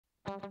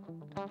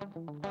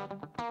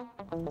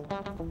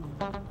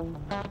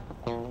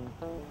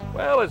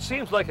Well, it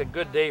seems like a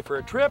good day for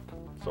a trip,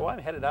 so I'm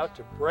headed out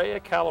to Brea,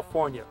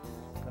 California.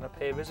 I'm going to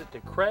pay a visit to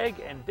Craig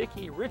and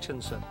Vicki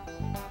Richardson.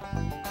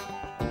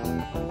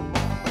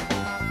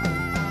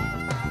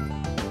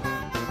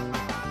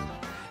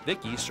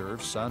 Vicki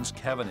serves sons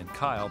Kevin and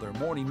Kyle their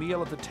morning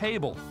meal at the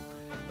table,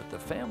 but the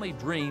family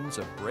dreams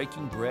of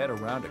breaking bread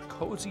around a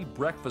cozy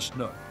breakfast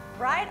nook.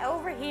 Right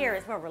over here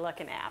is what we're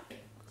looking at.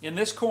 In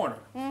this corner?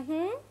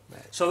 Mm-hmm.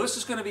 So this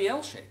is going to be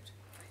L-shaped?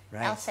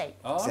 Right. L-shaped.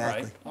 Oh,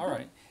 Exactly. All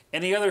right.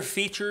 Any other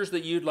features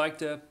that you'd like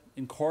to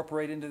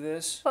incorporate into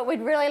this? What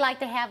we'd really like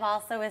to have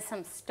also is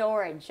some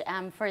storage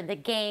for the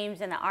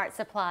games and the art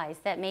supplies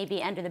that may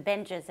be under the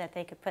benches that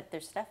they could put their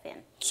stuff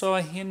in. So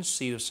a hinge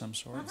seat of some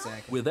sort.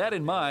 Exactly. With that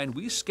in mind,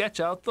 we sketch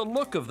out the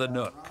look of the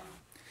nook.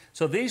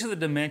 So these are the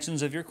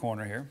dimensions of your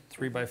corner here,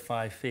 3 by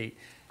 5 feet.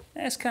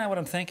 That's kind of what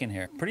I'm thinking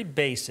here. Pretty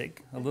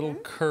basic, a little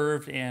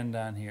curved end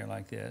on here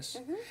like this.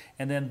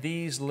 And then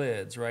these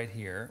lids right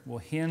here will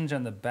hinge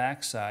on the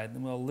back side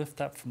and will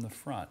lift up from the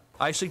front.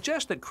 I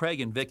suggest that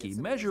Craig and Vicki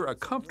measure a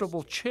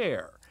comfortable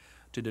chair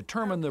to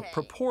determine the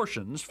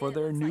proportions for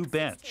their new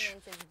bench.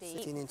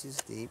 16 inches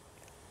deep.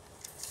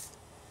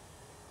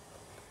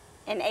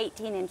 And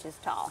 18 inches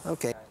tall.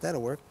 Okay,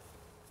 that'll work.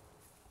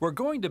 We're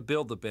going to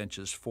build the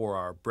benches for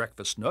our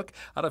breakfast nook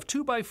out of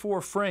 2 by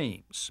 4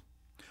 frames.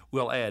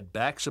 We'll add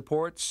back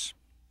supports,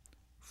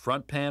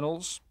 front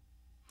panels,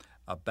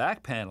 a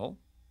back panel,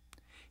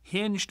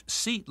 hinged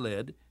seat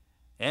lid,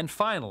 and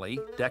finally,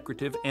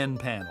 decorative end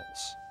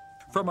panels.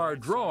 From our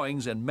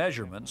drawings and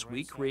measurements,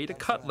 we create a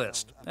cut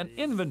list, an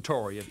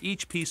inventory of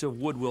each piece of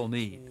wood we'll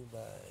need.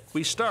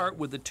 We start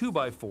with the 2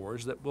 by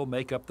 4s that will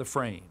make up the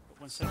frame.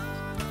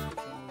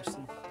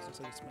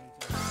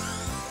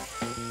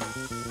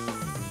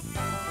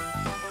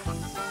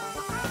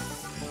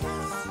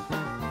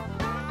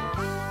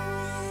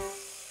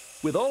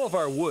 With all of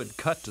our wood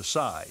cut to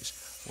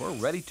size, we're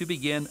ready to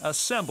begin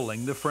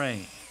assembling the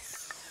frame.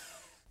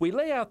 We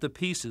lay out the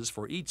pieces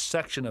for each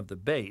section of the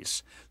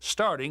base,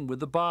 starting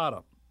with the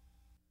bottom.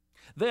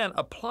 Then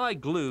apply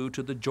glue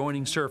to the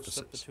joining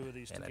surfaces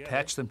and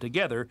attach them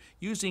together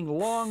using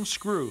long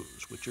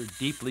screws, which are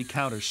deeply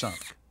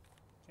countersunk.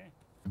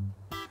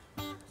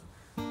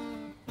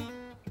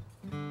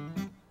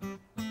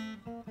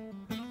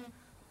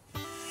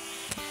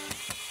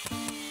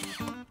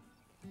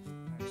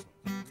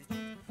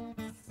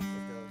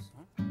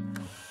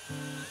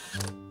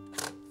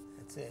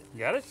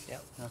 Got it?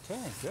 Yep. Okay,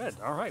 good.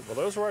 All right, well,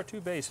 those are our 2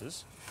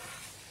 bases.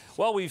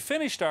 Well, we've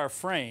finished our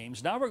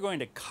frames. Now we're going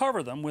to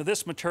cover them with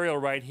this material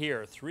right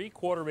here,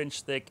 3/4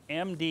 inch thick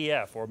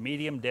MDF, or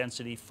medium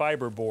density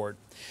fiber board.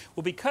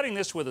 We'll be cutting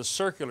this with a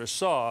circular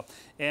saw,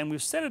 and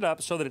we've set it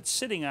up so that it's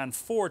sitting on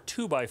 4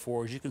 2 by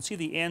 4s. You can see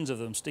the ends of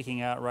them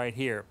sticking out right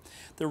here.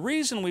 The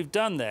reason we've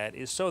done that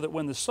is so that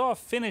when the saw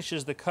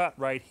finishes the cut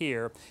right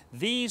here,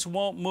 these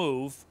won't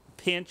move,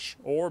 pinch,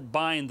 or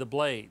bind the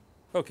blade.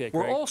 Okay, Craig.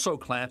 We're also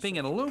clamping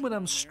an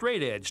aluminum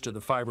straight edge to the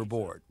fiber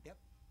board.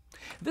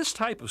 This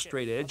type of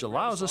straight edge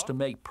allows us to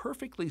make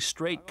perfectly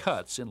straight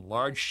cuts in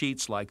large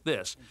sheets like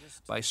this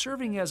by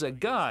serving as a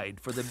guide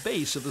for the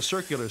base of the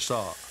circular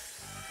saw.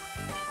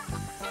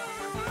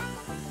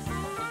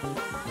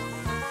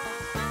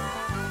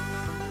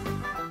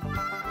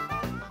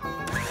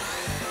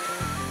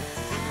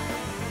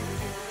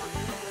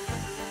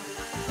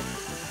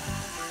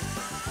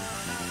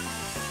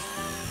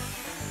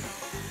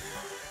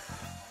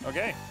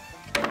 Okay,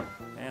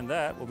 and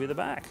that will be the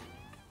back.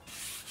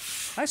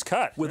 Nice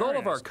cut. With all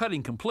of our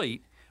cutting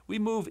complete, we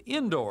move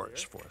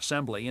indoors for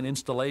assembly and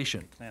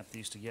installation. Clamp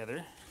these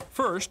together.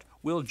 First,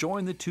 we'll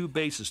join the 2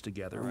 bases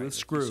together with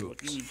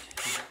screws.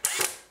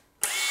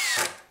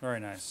 Very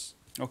nice.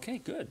 Okay,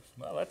 good.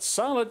 Well, that's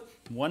solid.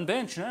 1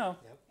 bench now.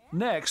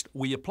 Next,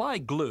 we apply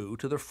glue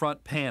to the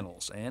front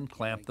panels and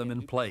clamp them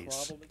in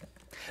place.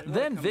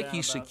 Then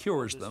Vicki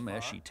secures them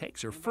as she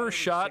takes her first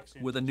shot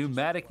with a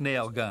pneumatic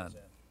nail gun.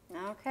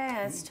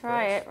 Okay, let's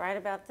try it right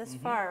about this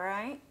far,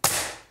 right?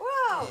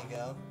 Whoa! There you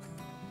go.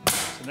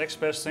 It's the next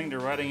best thing to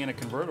riding in a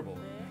convertible.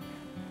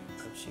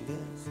 Up she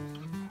goes.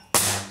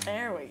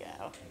 There we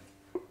go.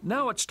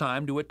 Now it's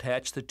time to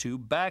attach the 2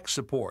 back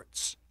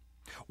supports.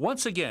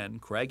 Once again,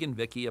 Craig and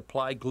Vicki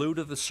apply glue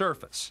to the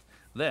surface.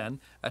 Then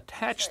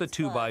attach the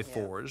 2 by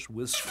 4s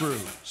with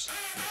screws.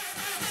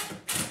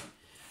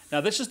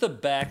 Now this is the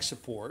back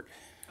support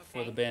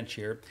for the bench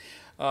here.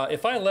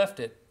 If I left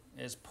it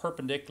as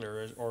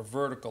perpendicular or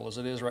vertical as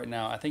it is right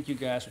now, I think you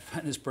guys would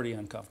find this pretty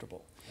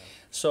uncomfortable.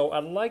 So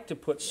I'd like to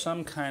put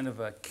some kind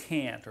of a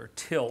cant or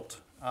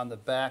tilt on the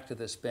back to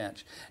this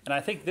bench. And I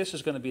think this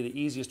is going to be the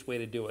easiest way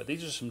to do it.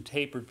 These are some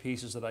tapered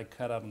pieces that I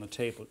cut out on the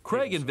table.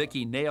 Craig and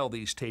Vicki nail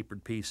these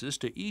tapered pieces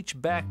to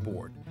each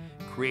backboard,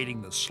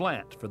 creating the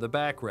slant for the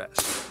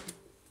backrest.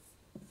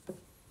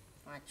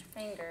 Watch your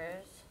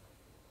fingers.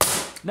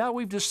 Now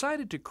we've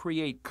decided to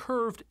create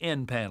curved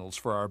end panels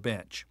for our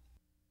bench.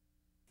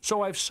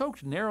 So I've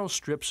soaked narrow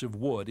strips of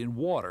wood in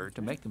water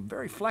to make them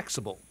very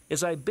flexible.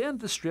 As I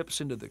bend the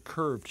strips into the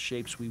curved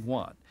shapes we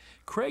want,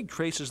 Craig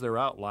traces their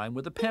outline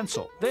with a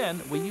pencil. Then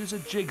we use a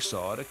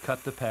jigsaw to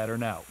cut the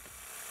pattern out.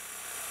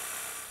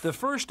 The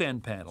first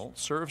end panel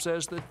serves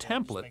as the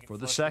template for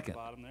the second.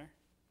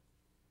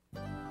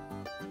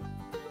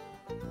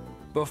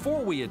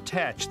 Before we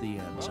attach the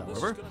ends,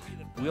 however,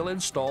 we'll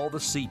install the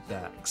seat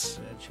backs.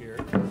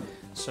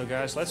 So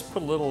guys, let's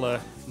put a little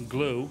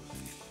glue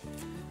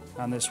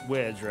on this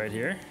wedge right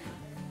here.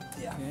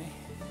 Yeah.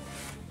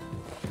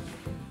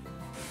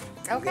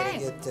 Okay,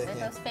 get, with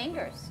yeah. those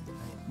fingers.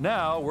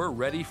 Now we're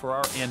ready for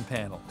our end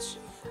panels.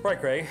 Right,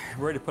 Craig,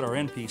 we're ready to put our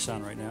end piece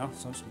on right now.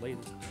 So let's lay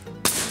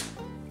this.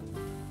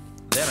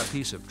 Then a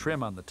piece of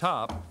trim on the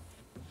top,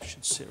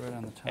 Should sit right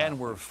on the top. and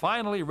we're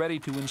finally ready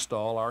to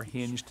install our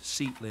hinged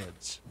seat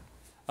lids.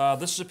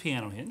 This is a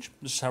piano hinge.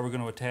 This is how we're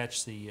going to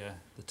attach the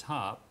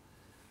top.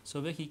 So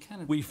Vicki,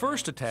 kind of. We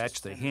first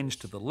attach the hinge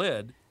to the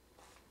lid,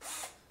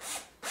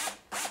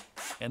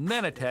 and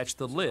then attach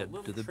the lid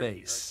to the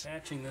base.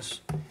 Attaching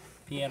this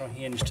piano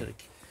hinge to the.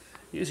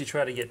 Usually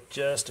try to get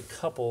just a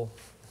couple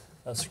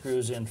of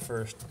screws in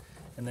first,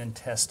 and then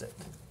test it.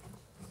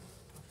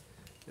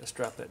 Just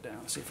drop that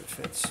down, see if it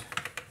fits.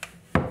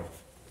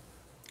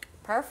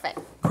 Perfect.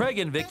 Craig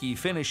and Vicki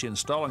finish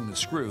installing the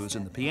screws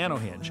in the piano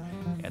hinge,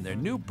 and their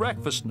new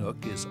breakfast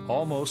nook is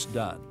almost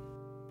done.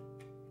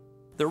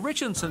 The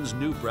Richardson's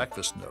new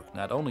breakfast nook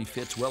not only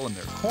fits well in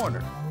their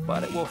corner,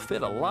 but it will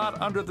fit a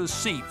lot under the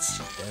seats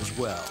as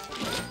well.